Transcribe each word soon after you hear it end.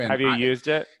Have you used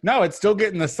it? No, it's still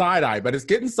getting the side eye, but it's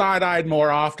getting side eyed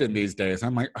more often these days.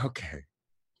 I'm like, okay,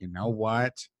 you know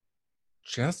what?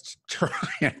 Just try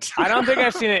it. I don't think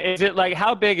I've seen it. Is it like,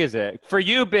 how big is it? For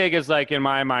you, big is like, in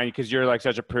my mind, because you're like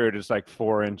such a prude, it's like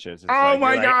 4 inches. It's oh like,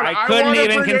 my God. I couldn't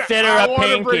even consider a pinky. I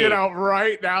want to bring it out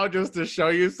right now just to show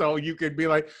you so you could be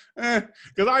like,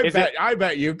 because I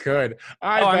bet you could.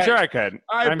 I'm sure I could.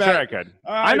 I'm sure I could.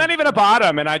 I'm not even a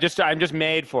bottom, and I'm just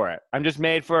made for it. I'm just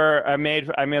made for,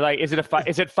 like, is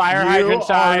it fire hydrant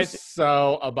size?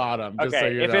 So a bottom, just so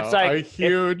you know. It's like a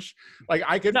huge, like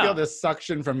I could feel the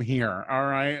suction from here. All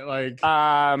right. Like,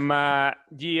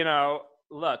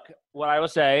 look, what I will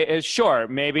say is, sure,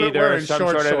 maybe there is some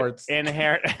sort of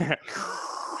inherent.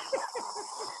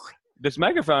 This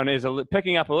microphone is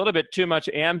picking up a little bit too much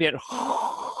ambient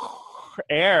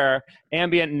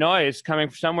noise coming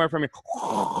somewhere from your.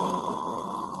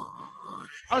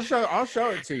 I'll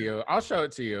show it to you. I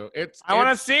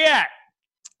want to see it.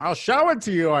 I'll show it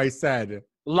to you. I said.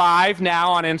 Live now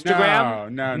on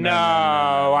Instagram? No,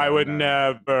 I would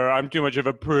never. I'm too much of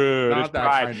a prude. Not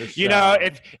that kind of show. You know,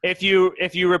 if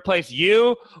you replace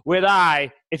you with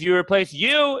I, if you replace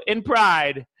you in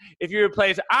pride, if you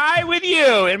replace I with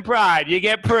you in pride, you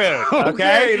get prude.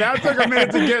 Okay, that took a minute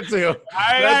to get to.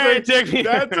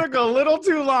 That took a little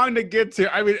too long to get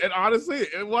to. I mean, and honestly,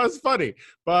 it was funny,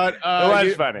 but it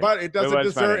was funny. But it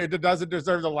doesn't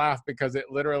deserve the laugh because it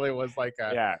literally was like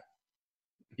a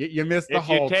You missed the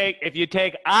whole. If you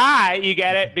take I, you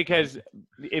get it, because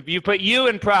if you put you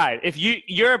in pride,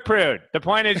 you're a prude. The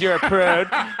point is you're a prude,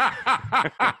 and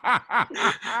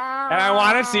I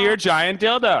want to see your giant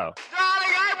dildo.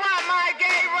 Darling, I want my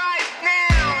gay rights now.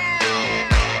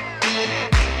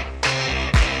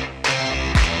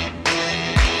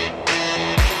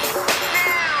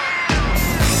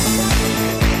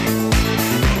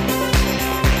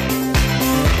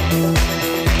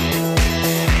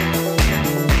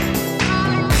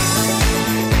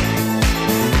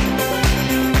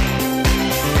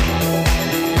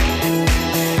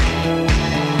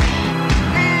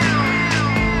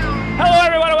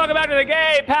 The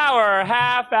Gay Power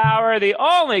Half Hour, the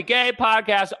only gay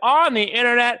podcast on the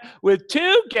internet with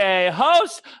two gay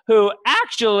hosts who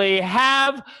actually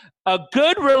have a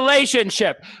good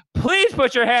relationship. Please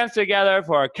put your hands together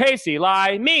for Casey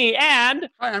Lai, me, and...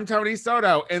 Hi, I'm Tony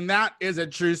Soto, and that is a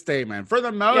true statement. For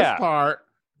the most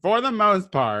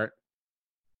part,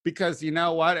 because you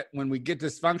know what? When we get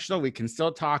dysfunctional, we can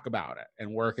still talk about it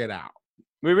and work it out.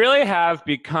 We really have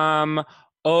become...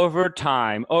 Over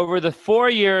time, over the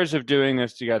 4 years of doing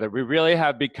this together, we really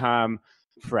have become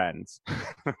friends.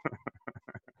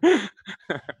 Should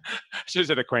have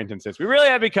said acquaintances. We really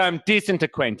have become decent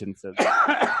acquaintances.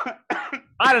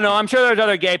 I don't know. I'm sure there's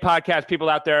other gay podcast people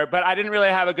out there, but I didn't really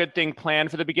have a good thing planned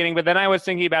for the beginning. But then I was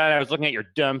thinking about it. I was looking at your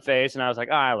dumb face, and I was like,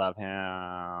 oh, I love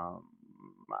him.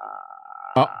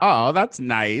 Oh, that's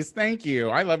nice. Thank you.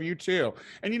 I love you too.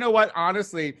 And you know what?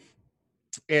 Honestly,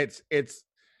 it's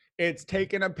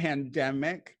taken a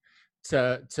pandemic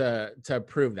to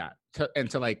prove that,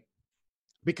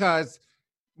 because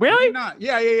really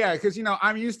because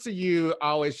I'm used to you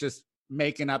always just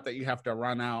making up that you have to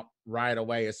run out right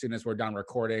away as soon as we're done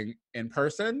recording in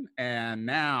person, and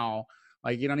now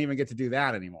like you don't even get to do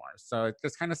that anymore, so it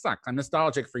just kind of sucks. I'm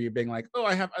nostalgic for you being like, oh,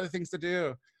 I have other things to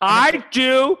do. I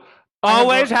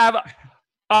have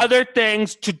other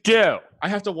things to do. I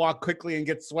have to walk quickly and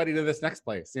get sweaty to this next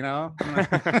place, you know?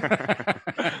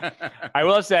 I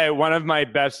will say one of my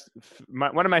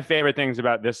favorite things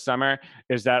about this summer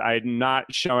is that I'm not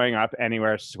showing up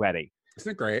anywhere sweaty.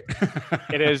 Isn't it great?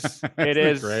 It is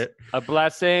great. A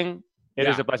blessing. It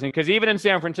is a blessing, because even in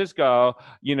San Francisco,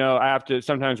 I have to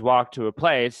sometimes walk to a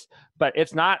place, but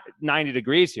it's not 90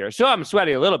 degrees here. So I'm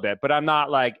sweaty a little bit, but I'm not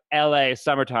like LA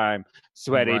summertime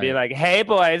sweaty. Right. Be like, hey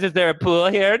boys, is there a pool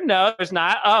here? No, there's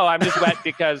not. Oh, I'm just wet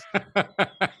because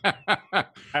I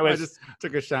just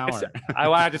took a shower. I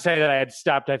wanted to say that I had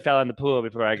stopped. I fell in the pool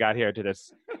before I got here to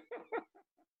this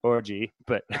orgy,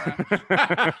 but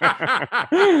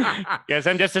guess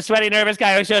I'm just a sweaty, nervous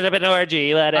guy who shows up at an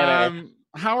orgy. Whatever.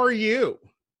 How are you?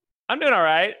 I'm doing all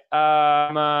right.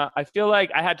 I feel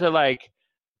like I had to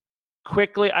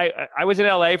quickly. I was in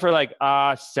LA for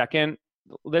a second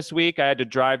this week. I had to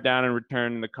drive down and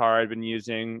return the car I'd been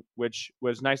using, which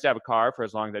was nice to have a car for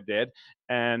as long as I did.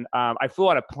 And I flew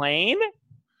on a plane.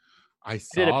 I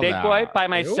saw did a big boy by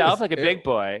myself, big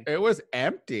boy. It was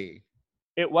empty.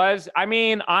 It was. I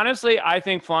mean, honestly, I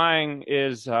think flying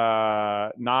is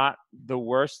not the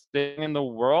worst thing in the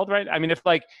world, right? I mean,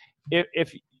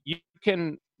 if you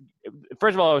can,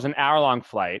 first of all, it was an hour-long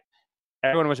flight.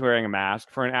 Everyone was wearing a mask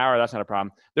for an hour. That's not a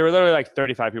problem. There were literally like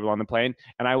 35 people on the plane,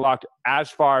 and I walked as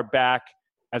far back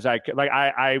as I could. Like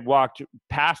I walked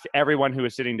past everyone who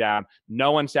was sitting down.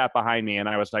 No one sat behind me, and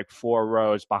I was like 4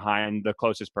 rows behind the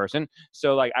closest person.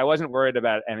 So like I wasn't worried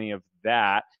about any of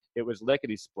that. It was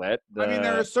lickety split. I mean,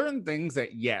 there are certain things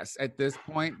that, yes, at this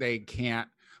point they can't,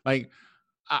 like,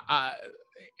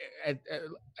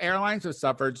 airlines have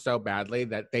suffered so badly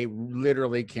that they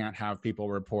literally can't have people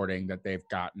reporting that they've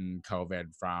gotten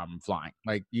COVID from flying.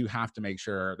 Like, you have to make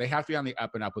sure they have to be on the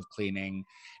up and up with cleaning.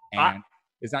 And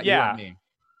is that you or me?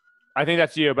 I think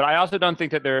that's you, but I also don't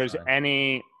think that there is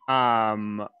any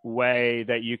way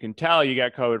that you can tell you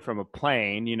got COVID from a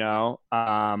plane, you know.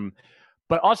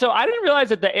 But also, I didn't realize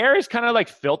that the air is kind of like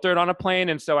filtered on a plane,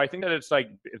 and so I think that it's like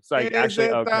actually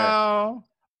okay. Though?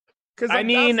 I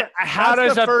mean, how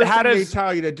does they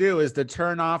tell you to do is to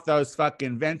turn off those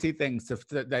fucking venti things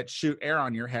that shoot air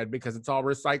on your head because it's all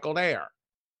recycled air.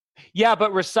 Yeah,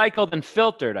 but recycled and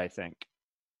filtered, I think.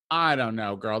 I don't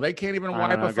know, girl. They can't even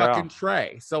wipe a fucking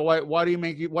tray. So what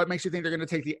makes you think they're going to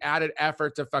take the added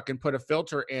effort to fucking put a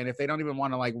filter in if they don't even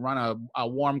want to like run a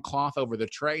warm cloth over the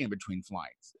tray in between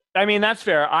flights? I mean, that's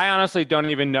fair. I honestly don't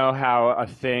even know how a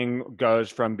thing goes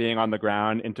from being on the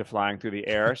ground into flying through the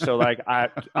air. So like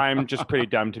I'm just pretty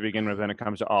dumb to begin with when it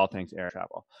comes to all things air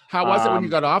travel. How was it when you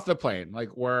got off the plane? Like,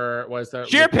 where was the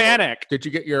sheer panic? Did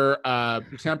you get your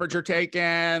temperature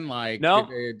taken? Like, no.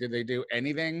 Did they do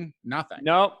anything? Nothing.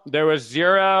 No, there was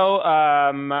zero.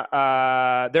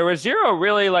 There was zero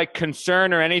really like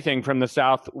concern or anything from the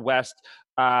Southwest.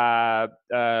 Powers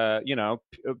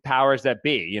that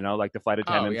be, like the flight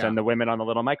attendants and the women on the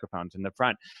little microphones in the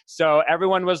front. So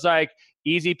everyone was like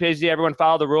easy peasy. Everyone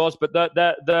followed the rules, but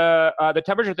the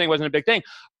temperature thing wasn't a big thing.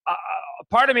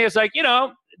 Part of me is like,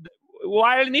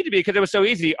 why did it need to be? Because it was so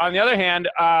easy. On the other hand,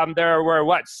 there were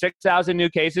 6,000 new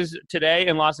cases today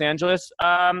in Los Angeles.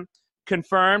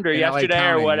 Confirmed or yesterday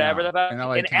County, or whatever.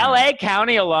 Yeah. In LA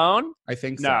County alone? I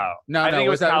think so. No, I think it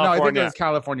was California. No, I think it was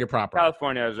California proper.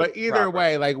 California is but either proper.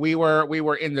 Way, like we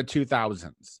were in the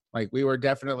 2000s. Like we were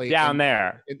definitely down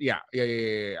there. Yeah.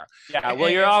 Yeah, well,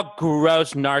 you're all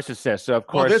gross narcissists, so of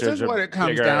course. Well, this is what it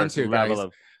comes down to, guys.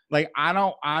 Like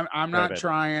I'm not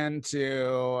trying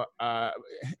to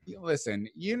listen,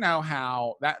 you know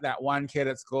how that one kid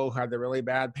at school who had the really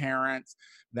bad parents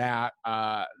that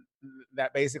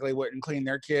basically wouldn't clean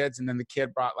their kids, and then the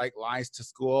kid brought like lice to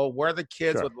school. Where are the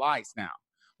kids with lice now?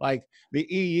 Like the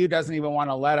EU doesn't even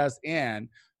want to let us in,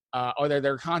 or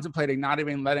they're contemplating not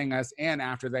even letting us in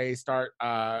after they start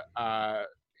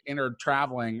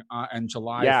traveling on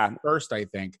July 1st, I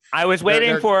think. I was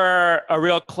waiting for a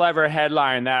real clever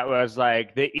headline that was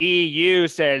like, the EU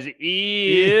says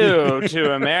EU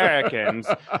to Americans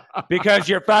because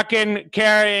you're fucking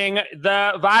carrying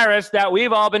the virus that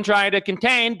we've all been trying to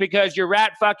contain because your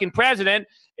rat fucking president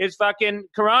is fucking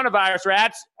coronavirus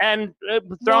rats and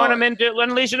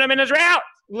unleashing them in Israel.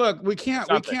 Look, we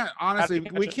can't honestly,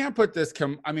 we can't put this,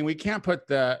 we can't put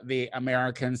the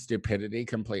American stupidity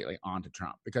completely onto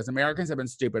Trump because Americans have been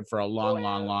stupid for a long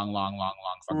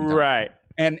fucking time. Right.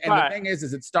 And the thing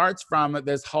is it starts from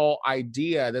this whole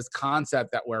idea, this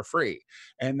concept that we're free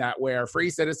and that we're free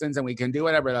citizens and we can do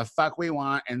whatever the fuck we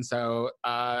want. And so,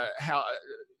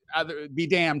 be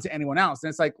damned to anyone else. And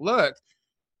it's like, look,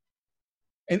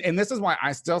 and this is why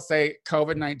I still say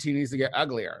COVID-19 needs to get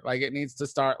uglier. Like it needs to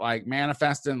start like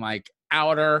manifesting like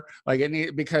outer, like it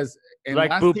need because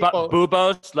like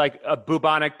buboes, like a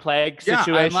bubonic plague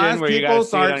situation where you guys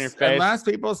see it on your face. Unless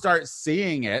people start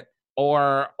seeing it,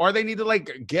 or they need to like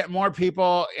get more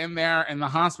people in there in the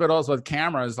hospitals with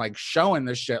cameras, like showing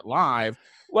this shit live.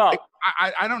 Well, like,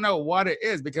 I don't know what it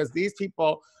is because these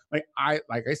people. I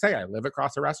live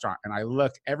across a restaurant and I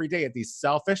look every day at these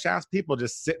selfish ass people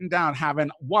just sitting down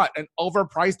having an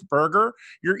overpriced burger.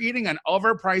 You're eating an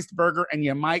overpriced burger and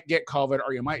you might get COVID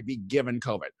or you might be given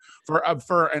COVID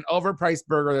for an overpriced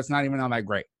burger that's not even all that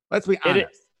great. Let's be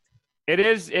honest. It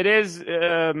is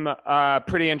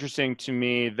pretty interesting to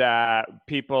me that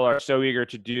people are so eager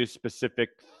to do specific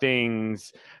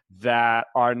things that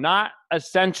are not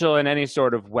essential in any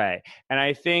sort of way. And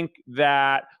I think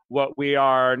that what we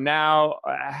are now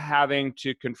having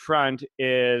to confront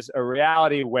is a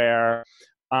reality where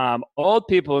old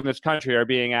people in this country are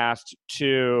being asked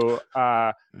to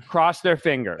cross their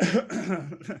fingers.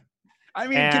 I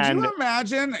mean,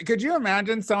 could you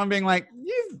imagine someone being like,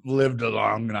 you've lived a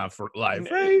long enough for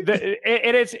life, right?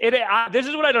 This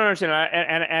is what I don't understand.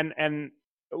 And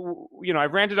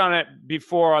I've ranted on it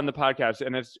before on the podcast,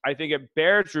 and I think it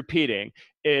bears repeating,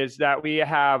 is that we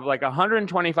have like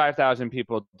 125,000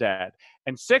 people dead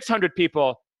and 600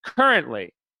 people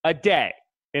currently a day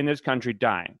in this country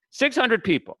dying. 600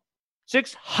 people.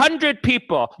 600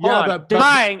 people but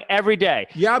dying every day.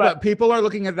 Yeah, but people are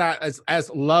looking at that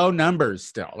as low numbers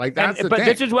still. Like that's the thing.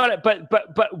 This is what.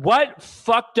 But what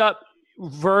fucked up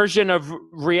version of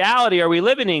reality are we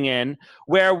living in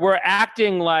where we're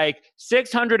acting like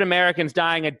 600 Americans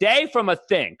dying a day from a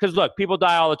thing? Because look, people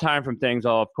die all the time from things.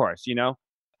 Of course,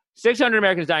 600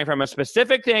 Americans dying from a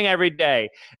specific thing every day,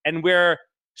 and we're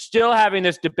still having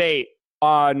this debate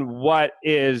on what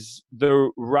is the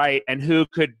right and who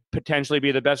could potentially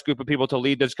be the best group of people to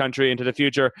lead this country into the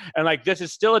future. And like, this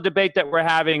is still a debate that we're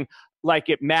having like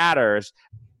it matters.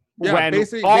 Yeah, when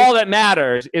all that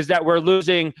matters is that we're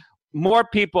losing more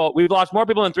people. We've lost more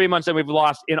people in 3 months than we've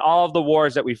lost in all of the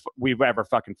wars that we've ever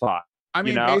fucking fought. I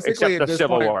mean, basically except the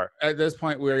Civil War. At this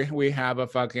point, we have a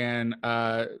fucking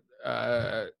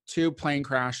 2 plane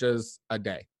crashes a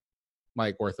day,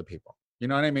 like worth of people. You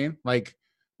know what I mean? Like,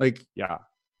 yeah.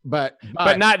 But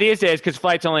not these days, because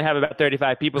flights only have about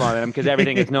 35 people on them because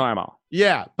everything is normal.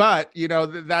 Yeah, but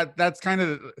that's kind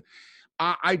of.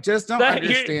 I just don't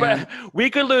understand. But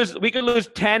we could lose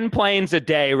 10 planes a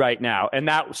day right now, and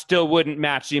that still wouldn't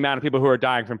match the amount of people who are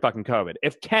dying from fucking COVID.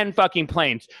 If 10 fucking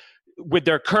planes with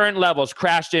their current levels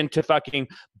crashed into fucking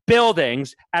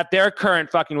buildings at their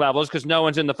current fucking levels because no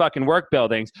one's in the fucking work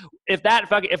buildings. If that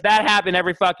happened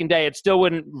every fucking day, it still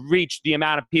wouldn't reach the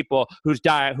amount of people who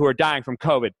are dying from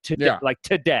COVID today,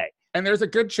 today. And there's a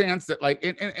good chance that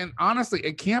and honestly,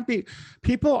 it can't be.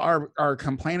 People are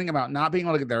complaining about not being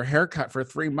able to get their hair cut for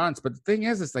 3 months. But the thing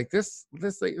is, it's like this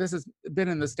has been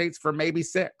in the States for maybe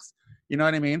 6. You know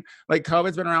what I mean? Like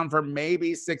COVID's been around for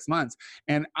maybe 6 months.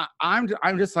 And I'm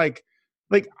just like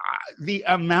the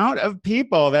amount of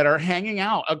people that are hanging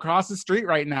out across the street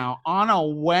right now on a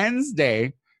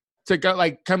Wednesday to go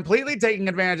completely taking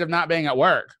advantage of not being at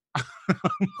work.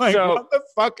 What the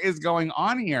fuck is going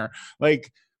on here?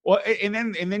 Well, and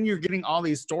then you're getting all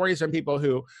these stories from people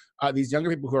who, these younger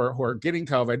people who are getting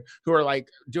COVID, who are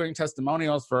doing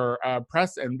testimonials for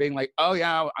press and being like, "Oh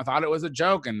yeah, I thought it was a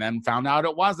joke," and then found out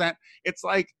it wasn't. It's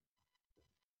like,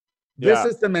 this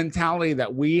is the mentality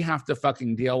that we have to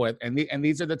fucking deal with, and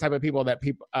these are the type of people that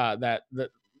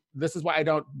this is why I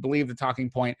don't believe the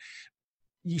talking point.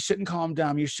 You shouldn't call them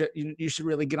dumb. You should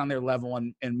really get on their level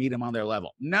and meet them on their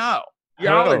level. No,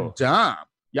 y'all are dumb.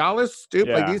 Y'all are stupid.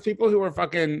 Yeah. These people who are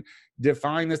fucking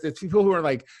defying this, the people who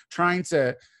are trying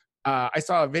to. I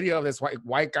saw a video of this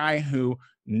white guy who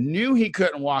knew he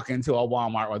couldn't walk into a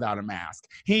Walmart without a mask.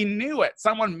 He knew it.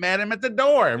 Someone met him at the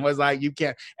door and was like, "You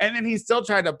can't." And then he still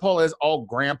tried to pull his old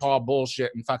grandpa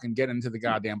bullshit and fucking get into the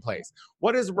goddamn place.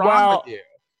 What is wrong with you?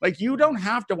 You don't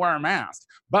have to wear a mask,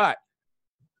 but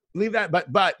leave that.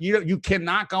 But you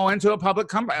cannot go into a public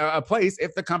a place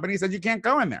if the company says you can't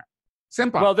go in there.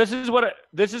 Simple. Well, you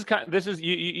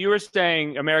were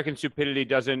saying American stupidity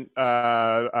doesn't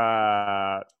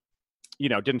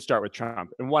didn't start with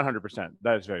Trump, and 100%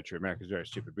 that is very true. America's very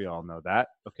stupid. We all know that.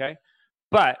 Okay,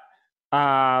 but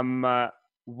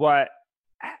what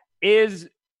is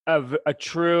a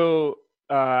true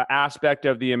aspect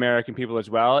of the American people as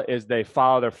well is they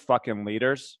follow their fucking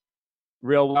leaders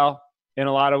real well. In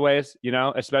a lot of ways,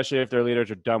 especially if their leaders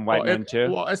are dumb white men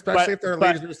too. Well, especially if their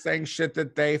leaders are saying shit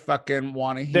that they fucking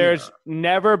want to hear. There's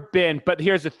never been, but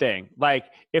here's the thing.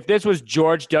 If this was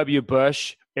George W.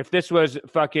 Bush, if this was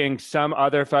fucking some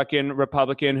other fucking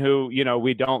Republican who,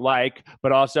 we don't like,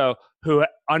 but also who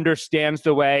understands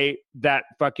the way that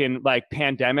fucking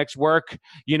pandemics work,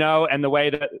 and the way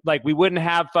that we wouldn't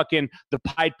have fucking the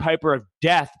Pied Piper of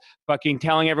death fucking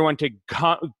telling everyone to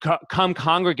come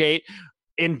congregate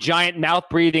in giant mouth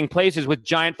breathing places with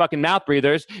giant fucking mouth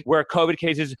breathers where COVID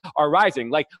cases are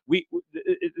rising.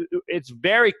 It's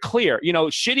very clear,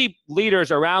 shitty leaders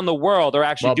around the world are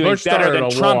actually doing better than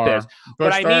Trump is.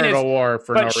 But I mean, a war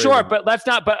for no reason. But let's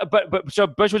not, so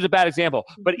Bush was a bad example,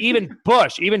 but even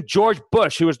George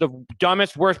Bush, who was the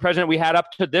dumbest, worst president we had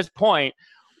up to this point,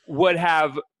 would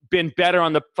have been better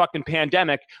on the fucking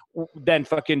pandemic than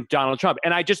fucking Donald Trump.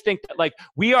 And I just think that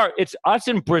it's us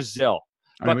in Brazil.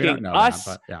 Fucking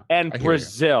us and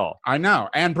Brazil. I know.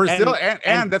 And Brazil.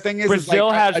 And the thing is, Brazil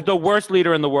has the worst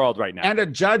leader in the world right now. And a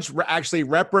judge actually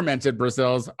reprimanded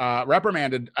Brazil's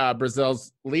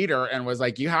leader and was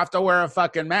like, you have to wear a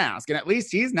fucking mask. And at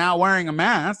least he's now wearing a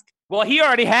mask. Well, he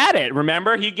already had it.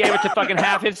 Remember? He gave it to fucking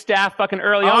half his staff fucking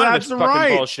early on. That's this right.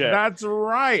 Fucking bullshit. That's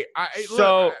right.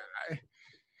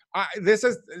 This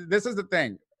is the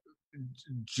thing.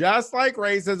 Just like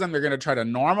racism, they're going to try to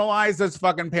normalize this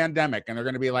fucking pandemic, and they're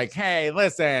going to be like, hey,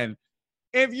 listen,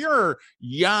 if you're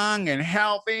young and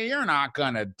healthy, you're not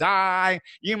gonna die.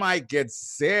 You might get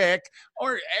sick,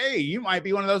 or hey, you might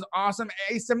be one of those awesome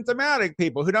asymptomatic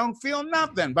people who don't feel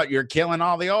nothing, but you're killing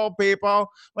all the old people.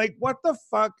 Like, what the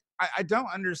fuck? I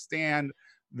don't understand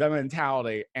the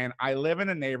mentality. And I live in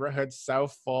a neighborhood so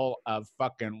full of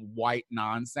fucking white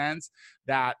nonsense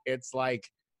that it's like,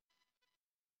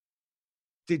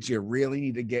 did you really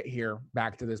need to get here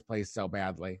back to this place so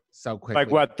badly, so quickly?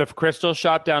 Like what, the crystal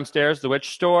shop downstairs, the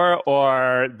witch store,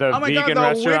 or the vegan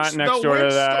restaurant next door to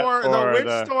that? The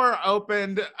witch store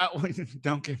opened.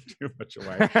 Don't give too much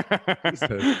away.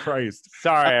 Jesus Christ.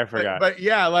 Sorry, I forgot. But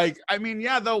yeah, like, I mean,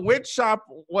 yeah, the witch shop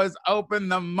was open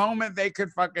the moment they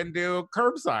could fucking do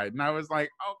curbside. And I was like,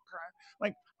 oh, crap.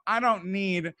 Like, I don't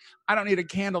need a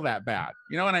candle that bad.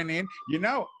 You know what I mean? You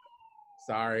know,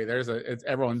 sorry,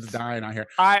 everyone's dying out here.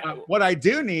 What I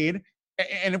do need,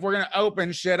 and if we're gonna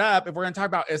open shit up, if we're gonna talk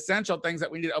about essential things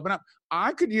that we need to open up,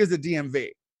 I could use a DMV.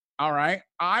 All right,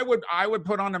 I would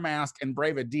put on a mask and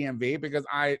brave a DMV because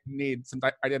I need some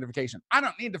identification. I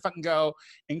don't need to fucking go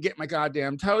and get my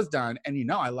goddamn toes done. And you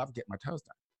know, I love getting my toes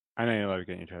done. I know you love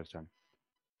getting your toes done,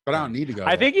 but I don't need to go.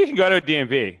 I think you can go to a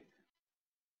DMV.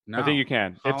 No, I think you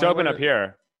can. It's open up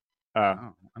here. I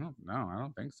don't know. I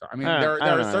don't think so. I mean, there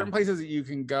are certain places that you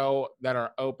can go that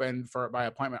are open by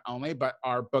appointment only, but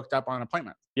are booked up on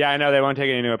appointments. Yeah, I know they won't take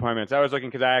any new appointments. I was looking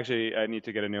because I need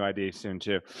to get a new ID soon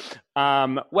too.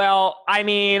 Well, I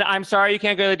mean, I'm sorry you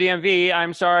can't go to the DMV.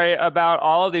 I'm sorry about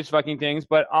all of these fucking things,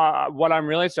 but what I'm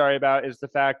really sorry about is the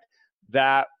fact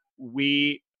that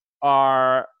we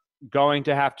are going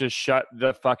to have to shut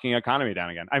the fucking economy down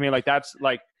again. I mean, like that's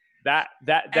like.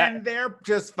 And they're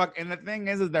just fucking. The thing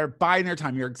is they're biding their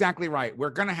time. You're exactly right. We're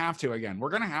gonna have to again.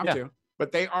 We're gonna have to.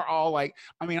 But they are all like.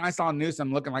 I mean, I saw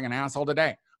Newsom looking like an asshole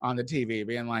today on the TV,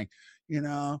 being like,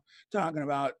 talking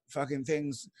about fucking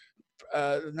things.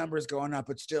 The numbers going up,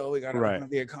 but still we got to open up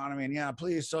the economy. And yeah,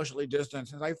 please socially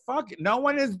distance. And like, fuck it. No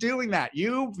one is doing that.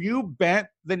 You bent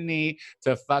the knee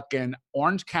to fucking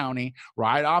Orange County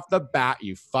right off the bat.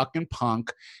 You fucking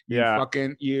punk.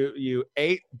 You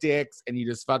ate dicks and you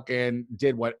just fucking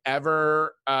did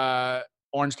whatever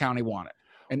Orange County wanted.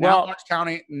 And now Orange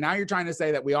County, now you're trying to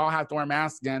say that we all have to wear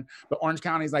masks again, but Orange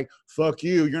County's like, fuck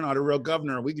you, you're not a real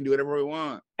governor. We can do whatever we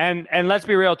want. And let's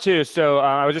be real too. So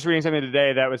I was just reading something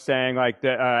today that was saying like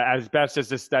that as best as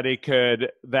this study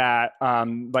could, that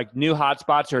like new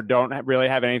hotspots or don't really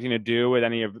have anything to do with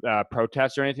any of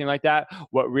protests or anything like that.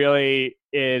 What really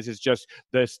is just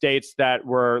the states that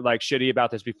were like shitty about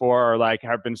this before or like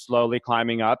have been slowly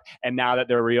climbing up, and now that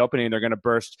they're reopening, they're going to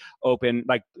burst open.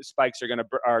 Like spikes are going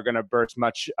to burst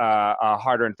much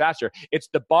harder and faster. It's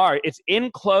it's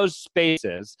enclosed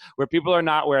spaces where people are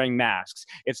not wearing masks.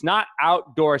 It's not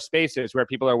outdoor spaces where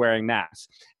people are wearing masks.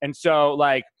 And so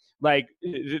like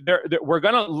we're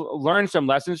going to learn some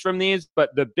lessons from these, but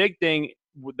the big thing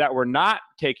that we're not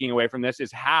taking away from this is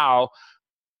how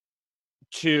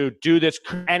to do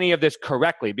any of this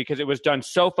correctly, because it was done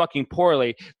so fucking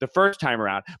poorly the first time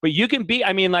around. But you can be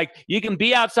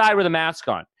outside with a mask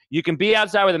on. You can be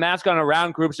outside with a mask on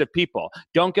around groups of people.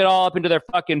 Don't get all up into their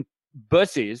fucking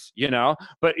bussies,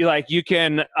 but like you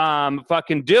can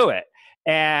fucking do it.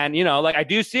 And, like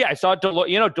I saw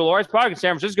Dolores Park in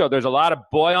San Francisco, there's a lot of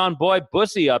boy on boy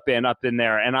bussy up in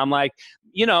there. And I'm like,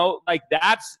 like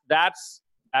that's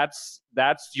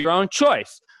your own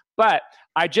choice. But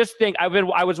I just think I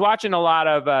was watching a lot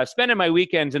of spending my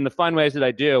weekends in the fun ways that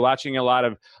I do, watching a lot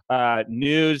of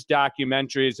news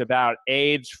documentaries about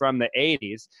AIDS from the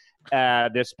 80s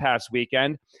this past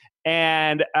weekend.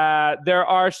 And there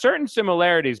are certain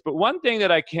similarities, but one thing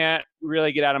that I can't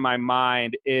really get out of my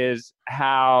mind is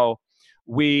how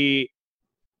we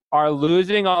are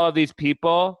losing all of these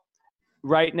people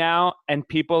right now, and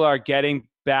people are getting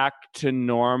back to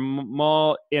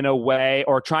normal in a way,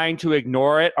 or trying to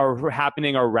ignore it, or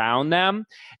happening around them.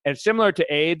 And similar to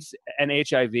AIDS and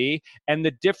HIV. And the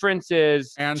difference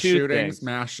is mass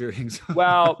shootings.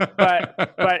 Well, but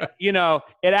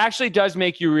it actually does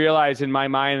make you realize, in my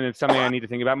mind, and it's something I need to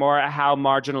think about more, how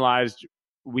marginalized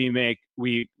we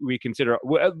consider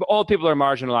all people are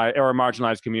marginalized, or a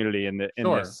marginalized community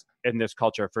in this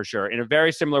culture, for sure, in a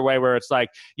very similar way, where it's like,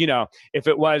 if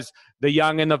it was the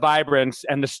young and the vibrants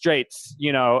and the straights,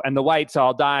 and the whites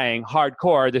all dying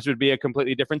hardcore, this would be a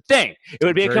completely different thing. It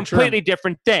would be a completely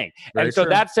different thing. And so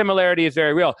that similarity is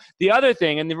very real. The other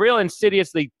thing, and the real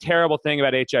insidiously terrible thing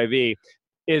about HIV,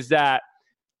 is that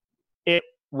it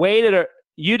waited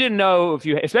you didn't know if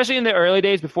you, especially in the early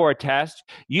days before a test,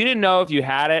 you didn't know if you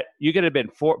had it. You could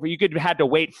have had to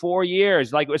wait 4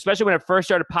 years. Like, especially when it first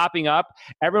started popping up,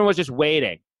 everyone was just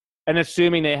waiting. and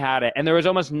assuming they had it. And there was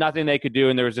almost nothing they could do,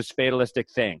 and there was this fatalistic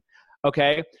thing.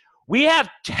 Okay? We have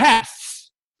tests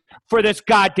for this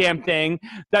goddamn thing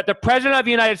that the president of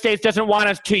the United States doesn't want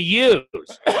us to use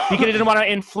because he doesn't want to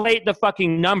inflate the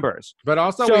fucking numbers. But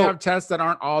also we have tests that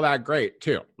aren't all that great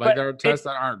too. Like there are tests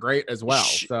that aren't great as well.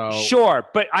 So sure,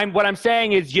 but what I'm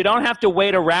saying is you don't have to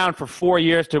wait around for 4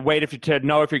 years to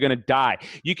know if you're going to die.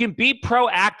 You can be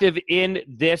proactive in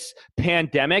this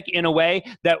pandemic in a way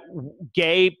that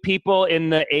gay people in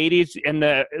the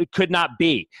 80s could not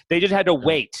be. They just had to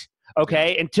wait.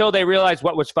 Okay, until they realized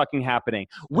what was fucking happening.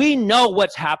 We know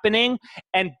what's happening,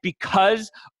 and because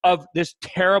of this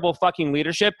terrible fucking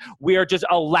leadership, we are just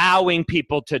allowing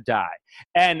people to die.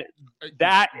 And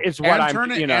that is what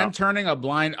I'm turning a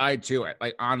blind eye to it.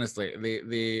 Like honestly,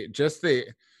 the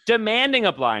demanding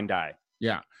a blind eye.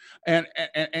 Yeah, and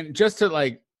just to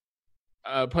like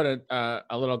put a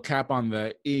little cap on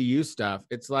the EU stuff,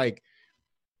 it's like.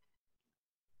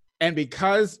 And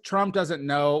because Trump doesn't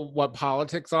know what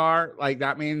politics are, like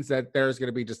that means that there's going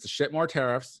to be just a shit more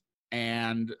tariffs,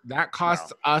 and that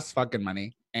costs us fucking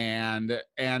money. And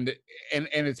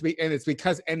it's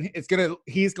because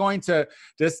he's going to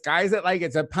disguise it like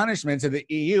it's a punishment to the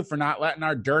EU for not letting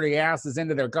our dirty asses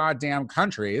into their goddamn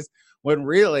countries, when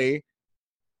really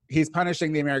he's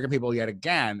punishing the American people yet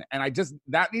again. And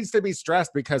that needs to be stressed,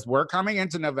 because we're coming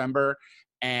into November,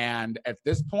 and at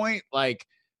this point, like.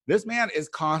 This man is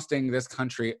costing this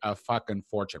country a fucking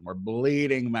fortune. We're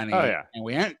bleeding money. Oh,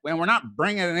 yeah. And we're not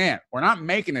bringing it in. We're not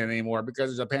making it anymore because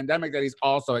there's a pandemic that he's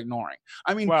also ignoring.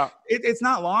 I mean, it's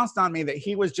not lost on me that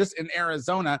he was just in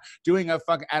Arizona doing at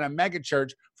a mega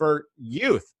church for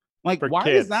youth. Like, why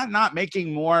is that not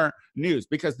making more news?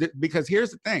 Because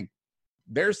here's the thing.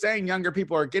 They're saying younger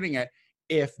people are getting it.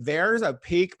 If there's a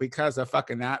peak because of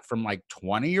fucking that from like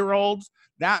 20-year-olds,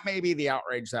 that may be the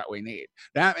outrage that we need.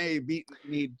 That may be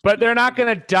but they're not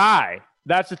going to die.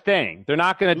 That's the thing. They're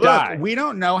not going to die. We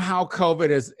don't know how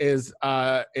COVID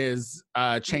is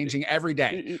changing every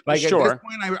day. Like at this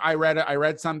point, I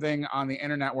read something on the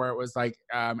internet where it was like,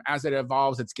 as it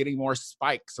evolves, it's getting more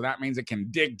spikes. So that means it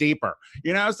can dig deeper.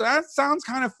 You know, so that sounds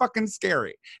kind of fucking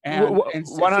scary. And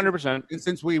 100%.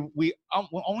 Since we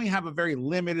only have a very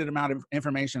limited amount of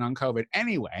information on COVID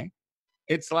anyway,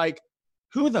 it's like,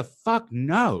 who the fuck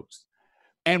knows?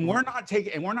 And we're not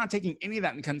taking any of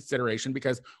that in consideration,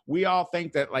 because we all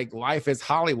think that like life is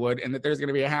Hollywood and that there's going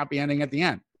to be a happy ending at the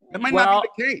end. That might not be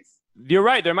the case. You're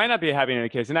right. There might not be a happy ending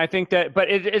case. And I think that, but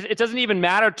it doesn't even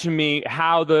matter to me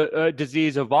how the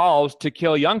disease evolves to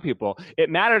kill young people. It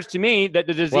matters to me that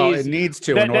the disease. Well, it needs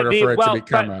to in order for it to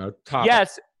become a topic.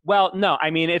 Yes. Well, no,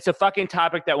 I mean, it's a fucking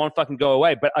topic that won't fucking go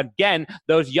away. But again,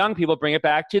 those young people bring it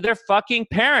back to their fucking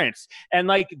parents. And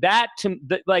like that,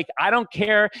 I don't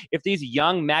care if these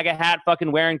young MAGA hat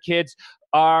fucking wearing kids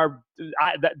are,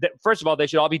 first of all, they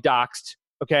should all be doxxed.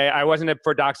 Okay, I wasn't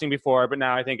for doxing before, but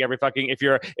now I think if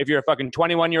you're a fucking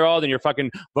 21-year-old and you're fucking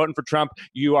voting for Trump,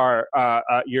 you are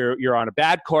you're on a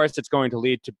bad course that's going to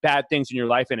lead to bad things in your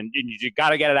life, and you got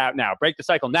to get it out now. Break the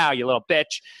cycle now, you little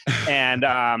bitch.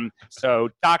 And so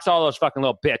dox all those fucking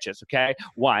little bitches. Okay,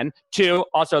 1, 2.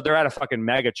 Also, they're at a fucking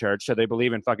mega church, so they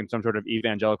believe in fucking some sort of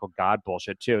evangelical God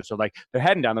bullshit too. So like they're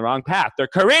heading down the wrong path. They're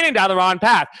careening down the wrong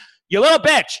path. You little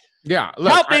bitch. Yeah,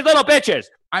 look, help these little bitches.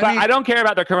 I don't care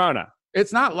about their corona.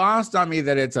 It's not lost on me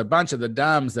that it's a bunch of the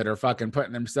dumbs that are fucking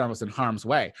putting themselves in harm's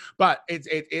way. But it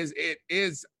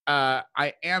is.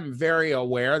 I am very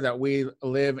aware that we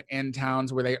live in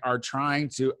towns where they are trying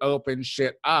to open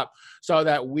shit up so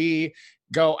that we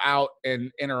go out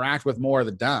and interact with more of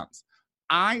the dumbs.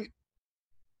 I'm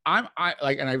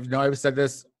like, and I know I've said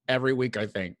this every week. I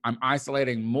think I'm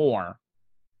isolating more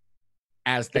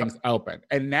as things open.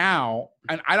 And now,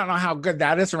 and I don't know how good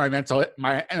that is for my mental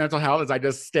health, as I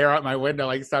just stare out my window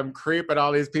like some creep at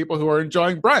all these people who are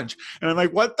enjoying brunch. And I'm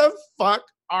like, what the fuck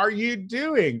are you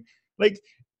doing? Like,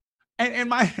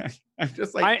 and I'm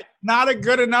just like, not a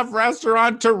good enough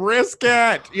restaurant to risk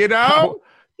it, you know?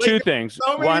 Two things.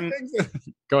 So many things.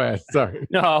 Go ahead. Sorry.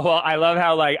 No, well, I love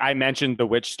how like I mentioned the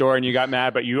witch store and you got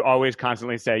mad, but you always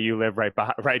constantly say you live right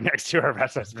next to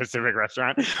a specific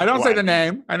restaurant. I don't say the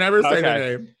name. I never say the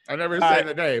name. I never say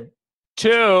the name.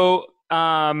 2,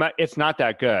 it's not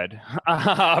that good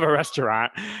of a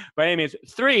restaurant by any means.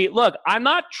 3, look, I'm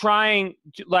not trying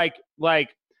to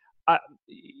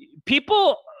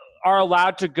people are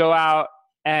allowed to go out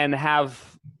and have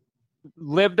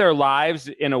live their lives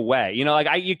in a way, you know,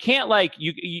 like you can't like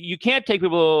you can't take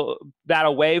people that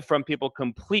away from people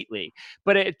completely,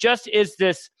 but it just is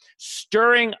this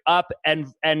stirring up and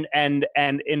in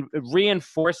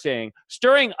reinforcing,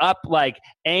 stirring up like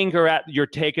anger at your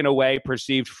taken away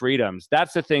perceived freedoms.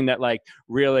 That's the thing that like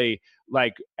really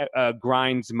like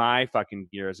grinds my fucking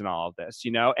gears in all of this,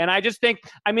 you know? And I just think,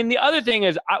 I mean, the other thing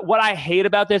is what I hate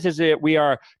about this is that we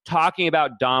are talking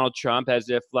about Donald Trump as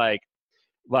if like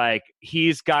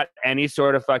he's got any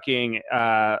sort of fucking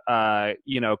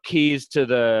you know, keys to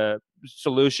the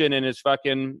solution in his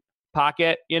fucking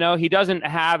pocket. You know, he doesn't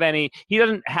have any.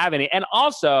 And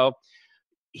also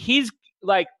he's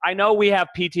like, I know we have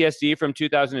PTSD from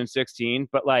 2016,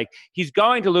 but like he's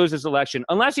going to lose this election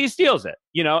unless he steals it,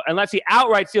 you know, unless he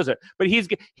outright steals it. But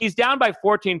he's down by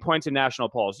 14 points in national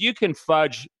polls. You can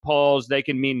fudge polls. They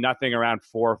can mean nothing around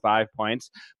 4 or 5 points,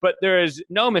 but there is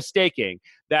no mistaking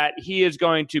that he is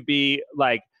going to be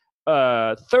like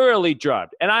thoroughly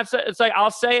drugged. And it's like,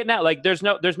 I'll say it now, like there's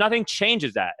nothing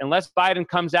changes that unless Biden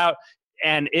comes out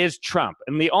and is Trump.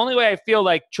 And the only way I feel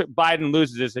like Biden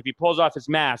loses is if he pulls off his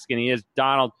mask and he is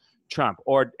Donald Trump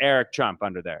or Eric Trump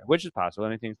under there, which is possible.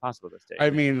 Anything's possible at this stage.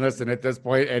 I mean, listen, at this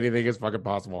point, anything is fucking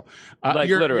possible. Like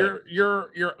literally.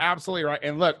 You're absolutely right.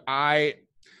 And look, I'm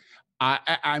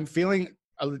feeling.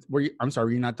 I'm sorry,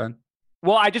 were you not done?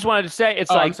 Well, I just wanted to say it's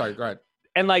like. I'm sorry. Go ahead.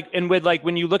 And like, and with like,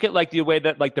 when you look at like the way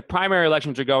that like the primary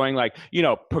elections are going, like, you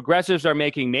know, progressives are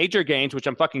making major gains, which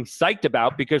I'm fucking psyched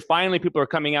about because finally people are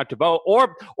coming out to vote,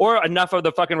 or enough of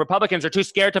the fucking Republicans are too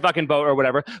scared to fucking vote or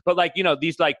whatever. But like, you know,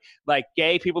 these like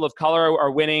gay people of color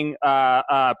are winning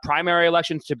primary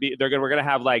elections we're gonna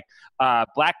have like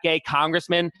black gay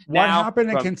congressmen. What happened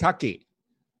in Kentucky?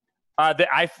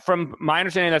 From my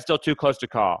understanding, that's still too close to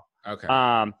call. Okay.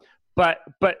 But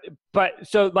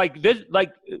so like this,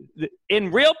 like in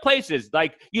real places,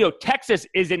 like, you know, Texas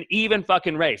is an even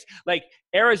fucking race. Like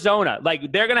Arizona,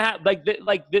 like they're gonna have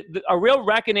a real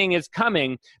reckoning is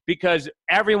coming because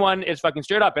everyone is fucking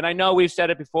stirred up. And I know we've said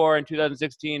it before in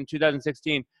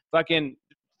 2016, fucking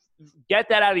get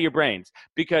that out of your brains,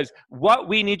 because what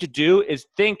we need to do is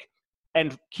think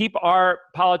and keep our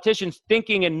politicians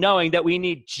thinking and knowing that we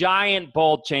need giant,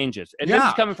 bold changes. And this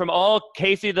is coming from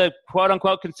Casey, the quote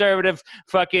unquote conservative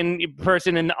fucking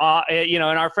person in, you know,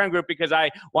 in our friend group, because I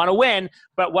want to win.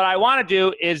 But what I want to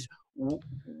do is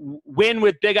win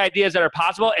with big ideas that are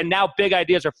possible. And now big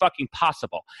ideas are fucking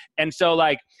possible. And so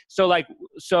I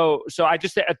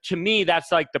just, to me,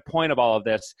 that's like the point of all of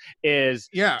this is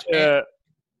to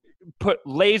put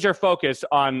laser focus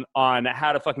on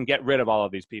how to fucking get rid of all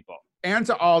of these people. And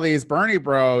to all these Bernie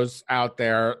bros out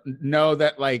there, know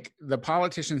that like the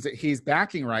politicians that he's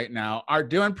backing right now are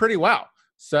doing pretty well.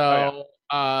 So,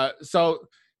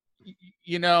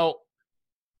 you know,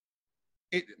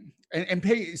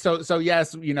 so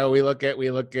yes, you know, we look at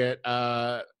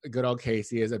good old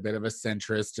Casey as a bit of a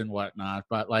centrist and whatnot,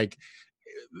 but like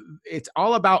it's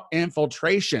all about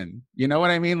infiltration. You know what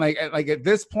I mean? Like at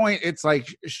this point, it's like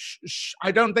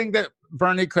I don't think that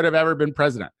Bernie could have ever been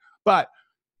president, but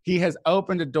he has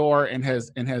opened a door and has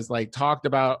like talked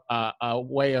about a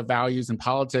way of values and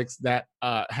politics that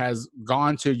has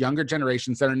gone to younger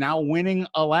generations that are now winning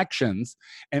elections,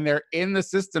 and they're in the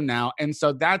system now. And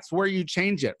so that's where you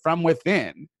change it from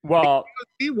within. Well,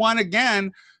 he won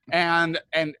again, and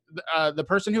the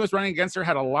person who was running against her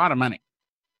had a lot of money,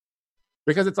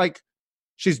 because it's like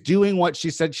she's doing what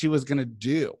she said she was going to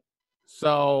do.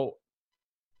 So,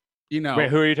 you know.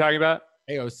 Wait, who are you talking about?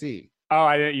 AOC. Oh,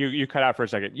 you cut out for a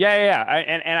second. Yeah.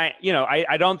 I you know,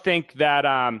 I don't think that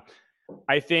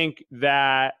I think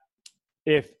that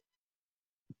if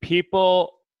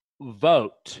people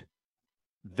vote,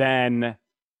 then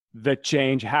the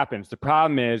change happens. The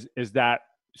problem is that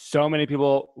so many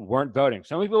people weren't voting.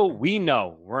 So many people we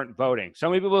know weren't voting. So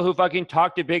many people who fucking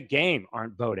talked a big game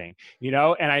aren't voting, you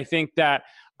know? And I think that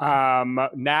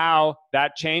now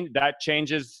this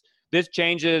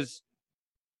changes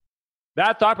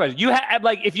that thought process. You have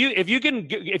like, if you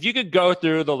could go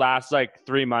through the last like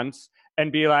 3 months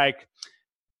and be like,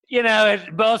 you know,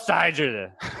 both sides are the.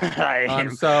 Like,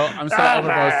 I'm so over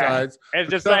both sides.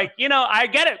 It's just like, you know, I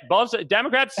get it. Both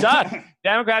Democrats suck.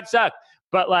 Democrats suck.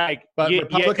 But like,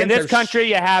 Republicans in this country,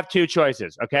 you have two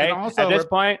choices. Okay. And also, at this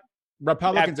point,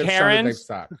 Republicans have shown that they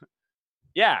suck.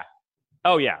 Yeah.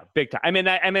 Oh yeah, big time. I mean,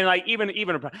 like even,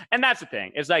 and that's the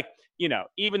thing. It's like, you know,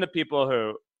 even the people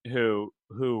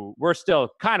who were still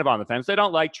kind of on the fence. They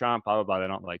don't like Trump, blah blah blah. They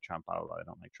don't like Trump, blah blah blah. They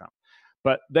don't like Trump,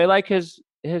 but they like his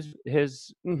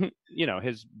you know,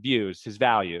 his views, his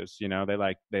values. You know, they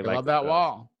like love that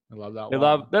wall. They love that.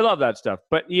 They love that stuff.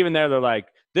 But even there, they're like,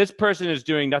 This person is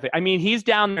doing nothing. I mean, he's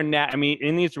down there now. I mean,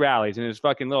 in these rallies, in his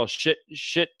fucking little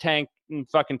shit tank in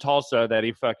fucking Tulsa that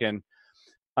he fucking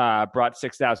brought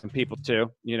 6,000 people to,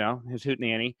 you know, his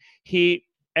hootenanny. He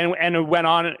and it went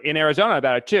on in Arizona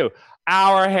about it too.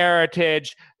 Our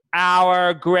heritage,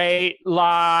 our great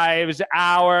lives,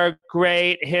 our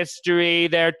great history.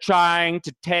 They're trying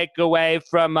to take away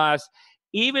from us.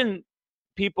 Even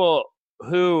people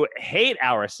who hate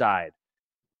our side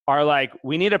are like,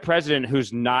 we need a president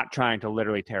who's not trying to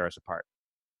literally tear us apart.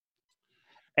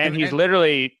 And he's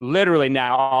literally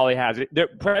now all he has. The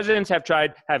presidents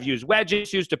have used wedge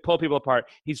issues to pull people apart.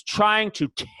 He's trying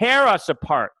to tear us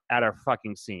apart at our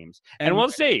fucking seams. And we'll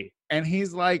see. And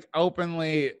he's like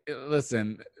openly,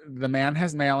 listen, the man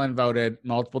has mail-in voted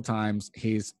multiple times.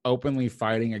 He's openly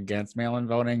fighting against mail-in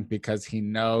voting because he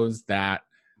knows that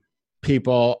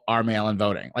people are mail-in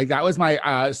voting. Like that was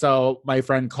so my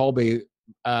friend Colby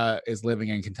is living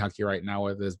in Kentucky right now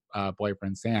with his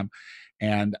boyfriend Sam.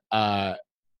 And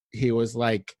he was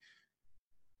like,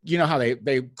 you know how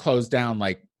they closed down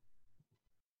like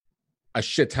a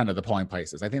shit ton of the polling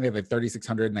places. I think they have like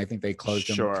 3,600, and I think they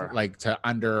closed them like to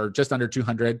just under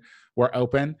 200 were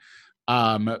open.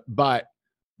 But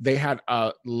they had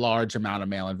a large amount of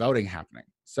mail-in voting happening.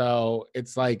 So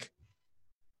it's like,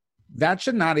 that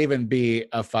should not even be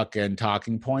a fucking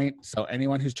talking point. So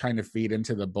anyone who's trying to feed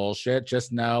into the bullshit,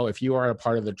 just know if you are a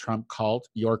part of the Trump cult,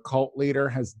 your cult leader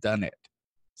has done it.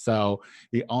 So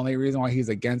the only reason why he's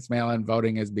against mail-in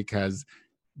voting is because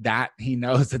that he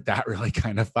knows that really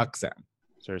kind of fucks him.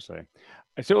 Seriously.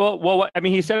 So, well, I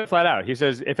mean, he said it flat out. He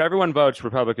says, if everyone votes,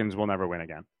 Republicans will never win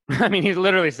again. I mean, he's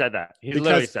literally said that.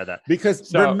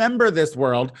 Because remember this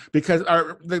world, because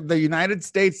the United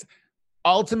States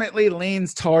ultimately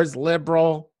leans towards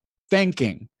liberal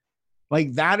thinking.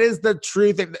 Like that is the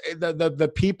truth.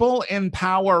 The people in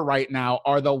power right now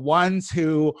are the ones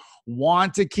who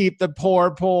want to keep the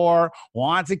poor,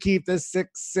 want to keep the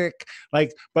sick.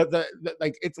 Like, but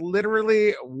like it's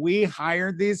literally, we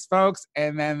hired these folks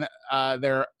and then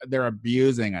they're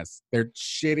abusing us. They're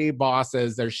shitty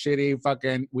bosses. They're shitty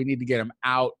fucking, we need to get them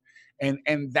out. And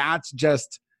that's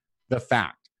just the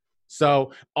fact.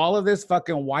 So all of this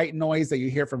fucking white noise that you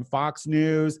hear from Fox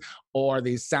News or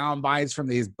these sound bites from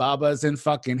these bubbas in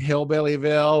fucking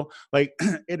Hillbillyville, like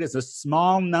it is a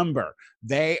small number.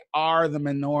 They are the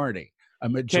minority. A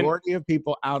majority of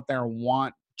people out there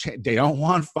they don't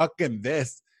want fucking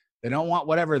this. They don't want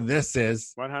whatever this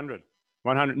is. 100.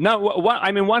 No,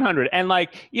 I mean 100. And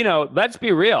like, you know, let's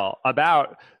be real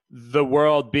about the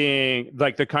world being,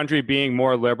 like the country being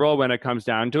more liberal when it comes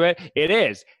down to it. It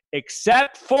is.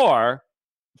 Except for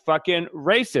fucking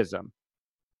racism.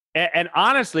 And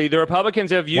honestly, the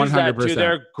Republicans have used 100%. That to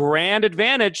their grand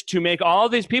advantage to make all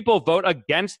these people vote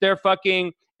against their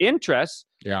fucking interests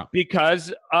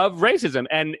because of racism.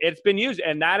 And it's been used.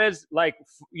 And that is like,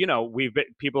 you know,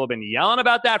 people have been yelling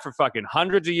about that for fucking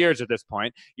hundreds of years at this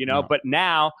point, you know, but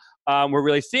now we're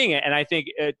really seeing it. And I think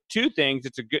two things,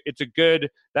 that's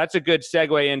a good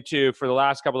segue into, for the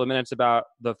last couple of minutes, about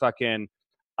the fucking,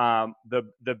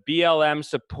 the BLM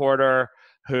supporter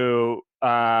who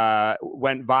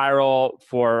went viral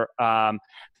for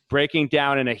breaking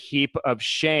down in a heap of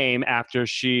shame after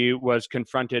she was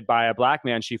confronted by a black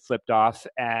man she flipped off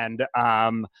and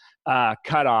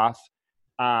cut off.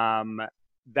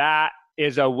 That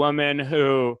is a woman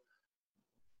who,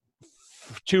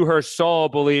 to her soul,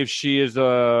 believes she is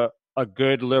a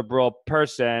good liberal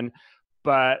person,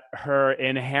 but her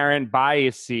inherent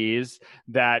biases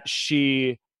that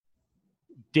she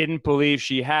didn't believe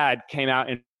she had came out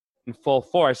in full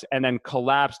force, and then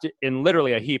collapsed in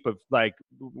literally a heap of like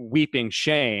weeping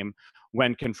shame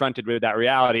when confronted with that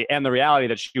reality, and the reality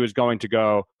that she was going to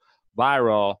go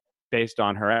viral based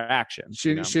on her actions.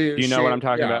 Do you know what I'm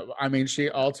talking about? I mean, she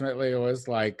ultimately was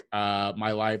like,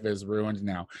 my life is ruined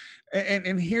now.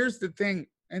 And here's the thing,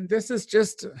 and this is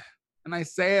just, and I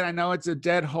say it, I know it's a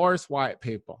dead horse, white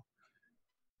people,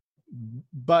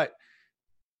 but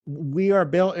we are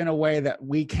built in a way that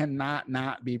we cannot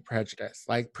not be prejudiced.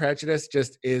 Like prejudice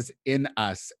just is in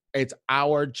us. It's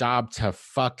our job to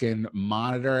fucking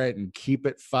monitor it and keep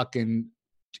it fucking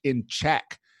in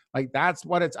check. Like that's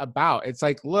what it's about. It's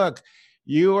like, look,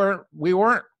 we were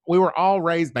all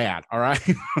raised bad. All right.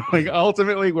 Like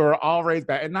ultimately we were all raised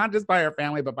bad, and not just by our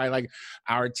family, but by like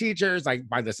our teachers, like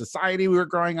by the society we were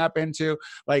growing up into.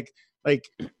 Like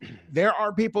there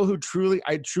are people who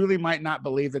I truly might not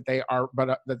believe that they are,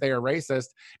 but that they are racist.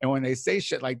 And when they say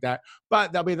shit like that,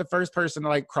 but they'll be the first person to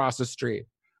like cross the street,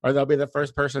 or they'll be the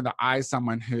first person to eye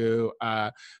someone who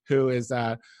is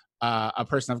a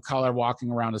person of color walking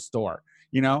around a store,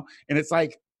 you know? And it's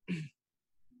like,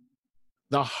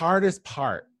 the hardest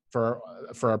part for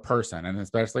a person, and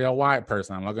especially a white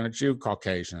person, I'm looking at you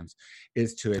Caucasians,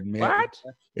 is to admit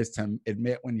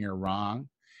when you're wrong,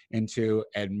 and to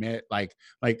admit like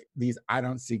these I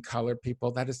don't see color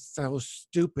people. That is so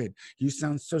stupid. You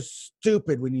sound so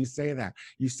stupid when you say that.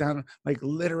 You sound like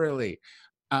literally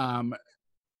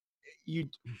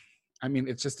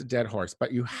it's just a dead horse,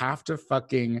 but you have to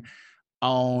fucking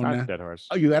own. Dead horse.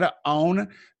 Oh, you got to own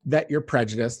that you're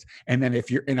prejudiced. And then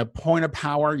if you're in a point of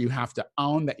power, you have to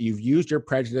own that you've used your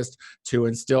prejudice to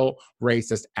instill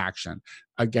racist action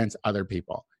against other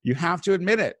people. You have to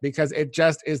admit it, because it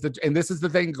just is and this is the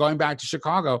thing, going back to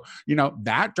Chicago,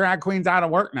 that drag queen's out of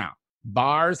work now.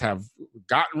 Bars have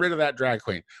gotten rid of that drag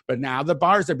queen, but now the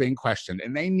bars are being questioned,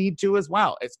 and they need to as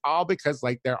well. It's all because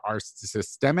there are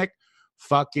systemic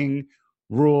fucking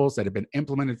rules that have been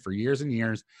implemented for years and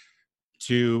years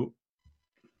to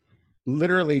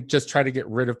literally just try to get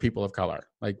rid of people of color.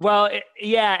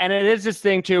 And it is this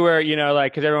thing too where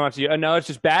because everyone wants to no, it's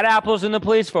just bad apples in the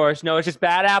police force, no, it's just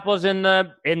bad apples in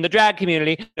the drag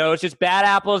community, no, it's just bad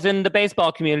apples in the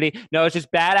baseball community, no, it's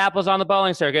just bad apples on the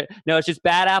bowling circuit, no, it's just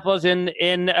bad apples in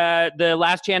the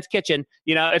Last Chance Kitchen.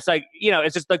 It's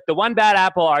it's just like the one bad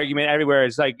apple argument everywhere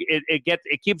is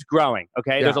it keeps growing.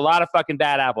 Okay, There's a lot of fucking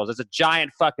bad apples. It's a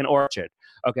giant fucking orchard.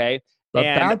 Okay. But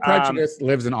bad prejudice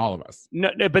lives in all of us.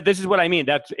 No, but this is what I mean.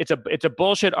 It's a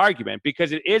bullshit argument,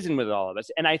 because it isn't with all of us.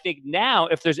 And I think now,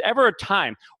 if there's ever a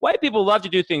time, white people love to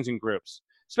do things in groups,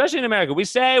 especially in America. We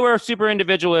say we're super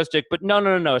individualistic, but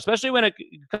no. Especially when it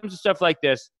comes to stuff like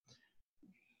this.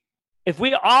 If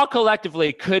we all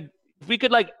collectively could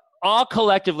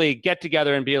get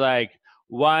together and be like,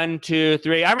 1, 2,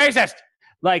 3, I'm racist.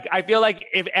 I feel like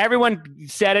if everyone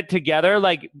said it together,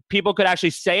 people could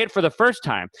actually say it for the first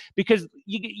time, because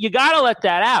you got to let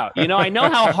that out. I know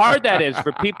how hard that is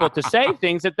for people to say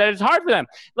things that is hard for them.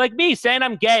 Like me saying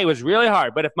I'm gay was really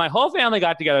hard. But if my whole family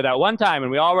got together that one time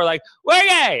and we all were like, we're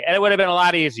gay, and it would have been a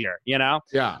lot easier, Yeah.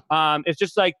 It's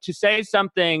just to say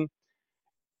something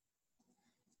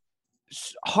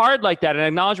hard like that, an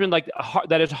acknowledgement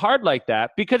that is hard like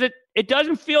that, because it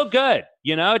doesn't feel good.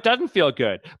 It doesn't feel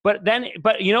good. But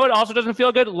it also doesn't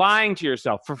feel good? Lying to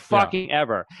yourself for fucking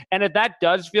ever. And if that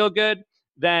does feel good,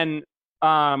 then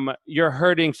you're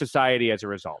hurting society as a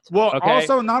result. Well, okay?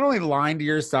 Also not only lying to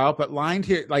yourself, but lying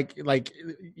to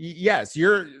yes,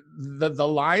 you're the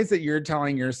lies that you're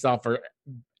telling yourself are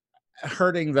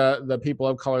hurting the people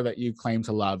of color that you claim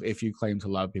to love, if you claim to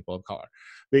love people of color.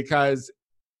 Because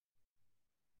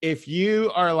if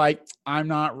you are like, I'm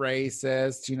not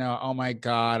racist, oh my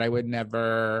God, I would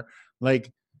never,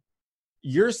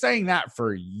 you're saying that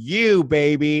for you,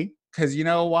 baby. Because you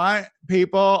know what?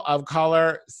 People of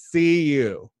color see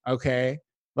you, okay?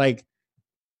 I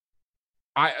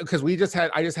just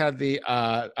had the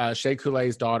Shea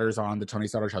Coulee's daughters on the Tony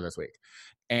Soto show this week.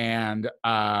 And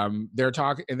they were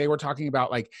talking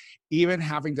about even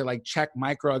having to check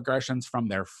microaggressions from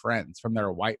their friends, from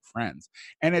their white friends.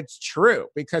 And it's true,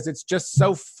 because it's just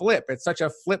so flip. It's such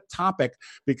a flip topic,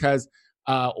 because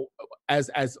as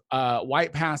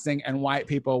white passing and white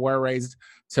people were raised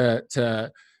to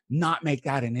not make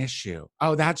that an issue.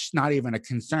 Oh, that's not even a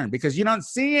concern, because you don't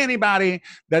see anybody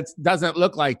that doesn't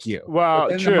look like you. Well,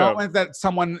 in true. The moment that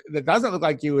someone that doesn't look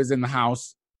like you is in the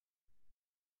house.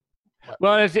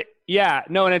 Well, and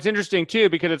it's interesting too,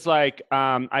 because it's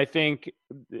I think,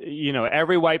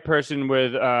 every white person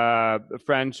with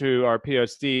friends who are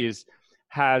POCs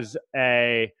has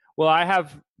I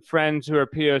have friends who are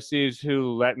POCs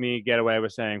who let me get away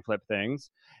with saying flip things.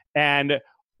 And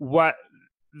what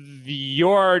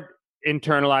you're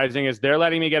internalizing is they're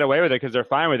letting me get away with it because they're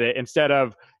fine with it, instead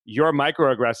of you're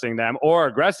microaggressing them or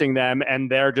aggressing them,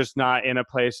 and they're just not in a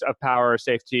place of power or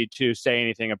safety to say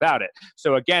anything about it.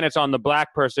 So again, it's on the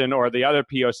black person or the other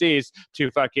POCs to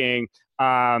fucking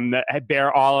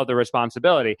bear all of the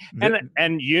responsibility. And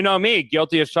me,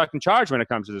 guilty as fucking charged when it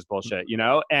comes to this bullshit,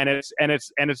 and it's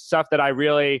stuff that I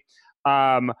really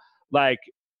that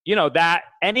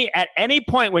at any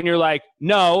point when you're like,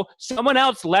 no, someone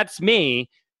else lets me,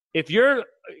 if you're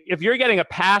getting a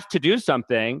pass to do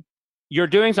something, you're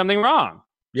doing something wrong.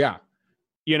 Yeah.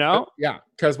 Yeah.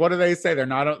 Because what do they say? They're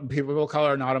not people of color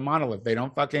are not a monolith. They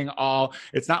don't fucking all.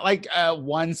 It's not like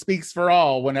one speaks for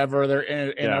all whenever they're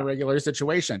in a regular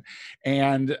situation.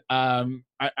 And I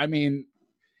mean,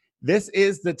 this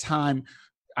is the time.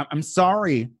 I'm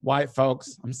sorry, white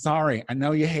folks. I'm sorry. I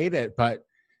know you hate it, but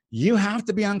you have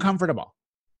to be uncomfortable.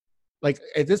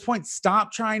 At this point,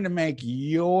 stop trying to make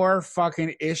your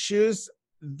fucking issues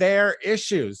their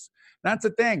issues. That's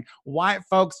the thing. White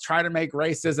folks try to make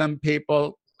racism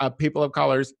people a people of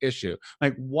color's issue.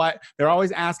 Like what they're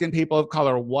always asking people of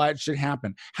color what should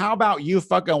happen. How about you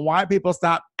fucking white people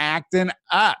stop acting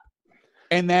up?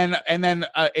 And then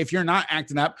if you're not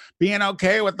acting up, being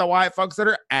okay with the white folks that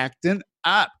are acting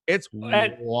up. It's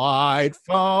white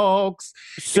folks.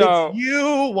 So it's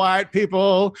you white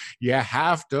people. You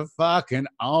have to fucking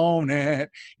own it.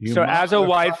 You so as a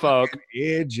white folk,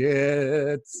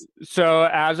 idiots. So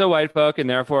as a white folk, and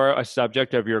therefore a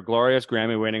subject of your glorious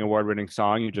Grammy-winning, award-winning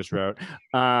song you just wrote,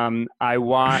 I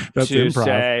want to improv.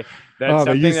 say that's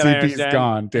the something that I UCB's understand.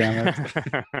 gone, damn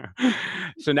it.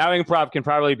 So now improv can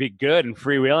probably be good and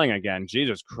freewheeling again.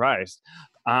 Jesus Christ.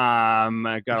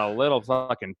 I got a little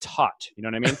fucking taut. You know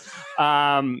what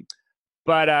I mean?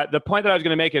 But the point that I was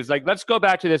going to make is, like, let's go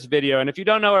back to this video. And if you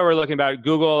don't know what we're looking about,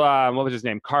 Google, what was his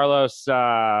name? Carlos,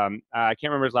 I can't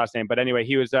remember his last name. But anyway,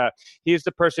 he's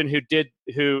the person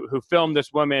who filmed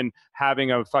this woman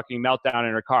having a fucking meltdown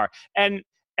in her car.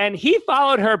 And he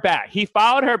followed her back. He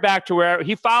followed her back to where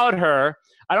he followed her.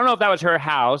 I don't know if that was her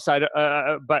house, but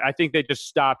I think they just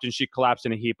stopped and she collapsed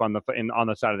in a heap on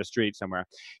the side of the street somewhere.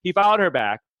 He followed her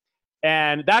back.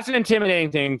 And that's an intimidating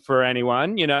thing for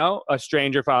anyone, you know, a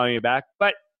stranger following you back.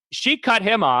 But she cut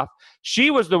him off.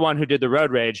 She was the one who did the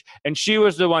road rage, and she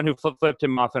was the one who flipped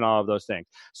him off and all of those things.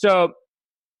 So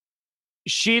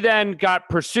she then got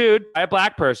pursued by a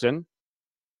black person,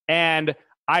 and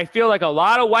I feel like a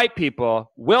lot of white people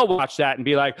will watch that and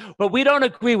be like, but we don't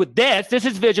agree with this. This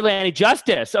is vigilante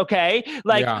justice, okay?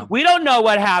 Like, we don't know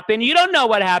what happened. You don't know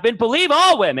what happened. Believe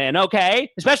all women, okay?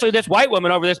 Especially this white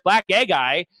woman over this black gay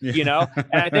guy, you know?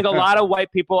 And I think a lot of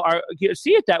white people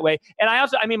see it that way.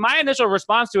 And my initial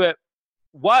response to it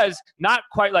was not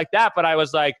quite like that, but I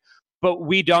was like, but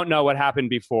we don't know what happened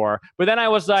before. But then I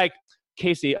was like,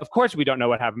 Casey, of course we don't know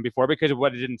what happened before because of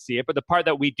what didn't see it. But the part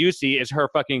that we do see is her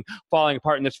fucking falling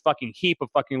apart in this fucking heap of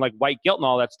fucking like white guilt and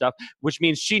all that stuff, which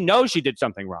means she knows she did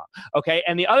something wrong. Okay.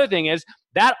 And the other thing is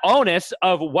that onus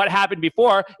of what happened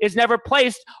before is never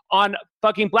placed on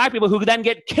fucking black people who then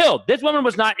get killed. This woman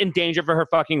was not in danger for her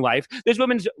fucking life. This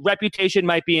woman's reputation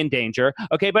might be in danger.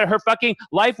 Okay. But her fucking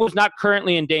life was not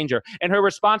currently in danger. And her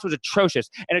response was atrocious.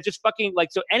 And it just fucking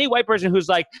like, so any white person who's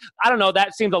like, I don't know,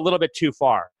 that seems a little bit too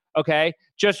far. Okay,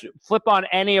 just flip on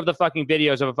any of the fucking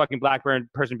videos of a fucking black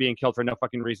person being killed for no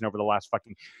fucking reason over the last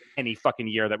fucking any fucking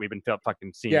year that we've been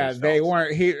fucking seeing. Yeah, they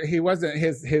weren't. He wasn't.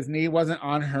 His knee wasn't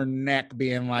on her neck,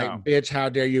 being like, "Bitch, how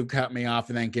dare you cut me off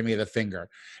and then give me the finger?"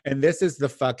 And this is the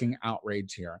fucking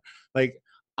outrage here. Like,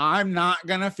 I'm not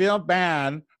gonna feel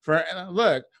bad for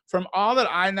look. From all that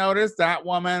I noticed, that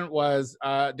woman was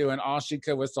doing all she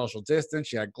could with social distance.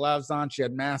 She had gloves on. She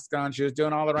had masks on. She was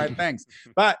doing all the right things.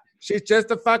 But she's just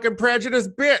a fucking prejudiced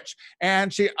bitch.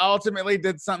 And she ultimately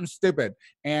did something stupid.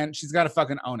 And she's got to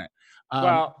fucking own it.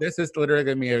 Well, this is literally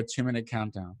going to be a 2-minute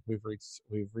countdown. We've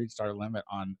reached our limit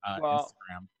on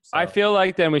Instagram. So. I feel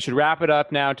like then we should wrap it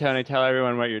up now, Tony. Tell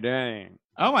everyone what you're doing.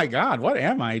 Oh, my God. What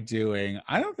am I doing?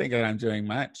 I don't think that I'm doing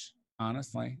much.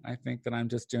 Honestly, I think that I'm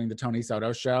just doing the Tony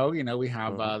Soto show. You know, we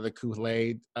have the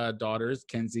Kool-Aid daughters,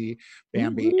 Kenzie,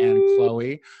 Bambi, and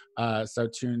Chloe. So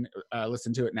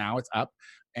listen to it now. It's up.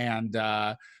 And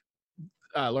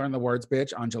Learn the Words,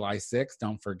 Bitch, on July 6th.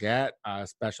 Don't forget,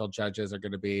 special judges are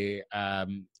going to be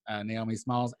Naomi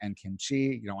Smalls and Kim Chi.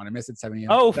 You don't want to miss it. 7 p.m.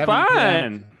 Oh,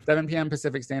 fun. 7 p.m.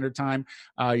 Pacific Standard Time.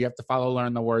 You have to follow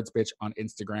Learn the Words, Bitch on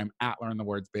Instagram at Learn the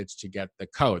Words, Bitch to get the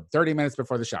code 30 minutes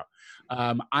before the show.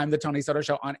 I'm the Tony Soto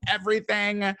Show on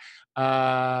everything.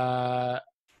 That's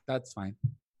fine.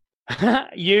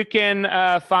 You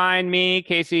can find me,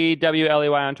 Casey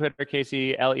WLEY on Twitter,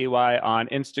 Casey LEY on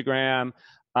Instagram.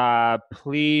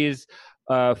 Please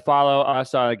follow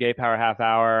us on the Gay Power Half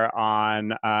Hour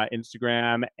on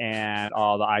Instagram and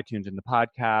all the iTunes and the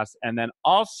podcast. And then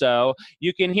also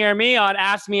you can hear me on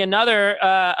Ask Me Another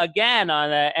again on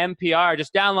the NPR.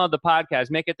 Just download the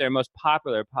podcast, make it their most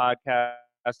popular podcast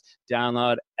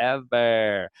download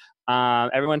ever.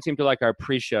 Everyone seemed to like our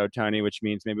pre-show, Tony, which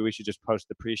means maybe we should just post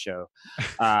the pre-show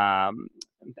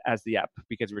as the app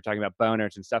because we were talking about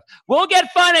boners and stuff. We'll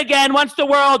get fun again once the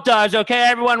world does, okay?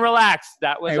 Everyone relax.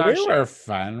 That was our show. We were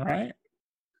fun, right?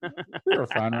 We were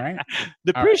fun, right?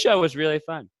 The pre-show was really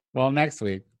fun. Well, next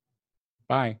week.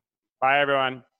 Bye. Bye, everyone.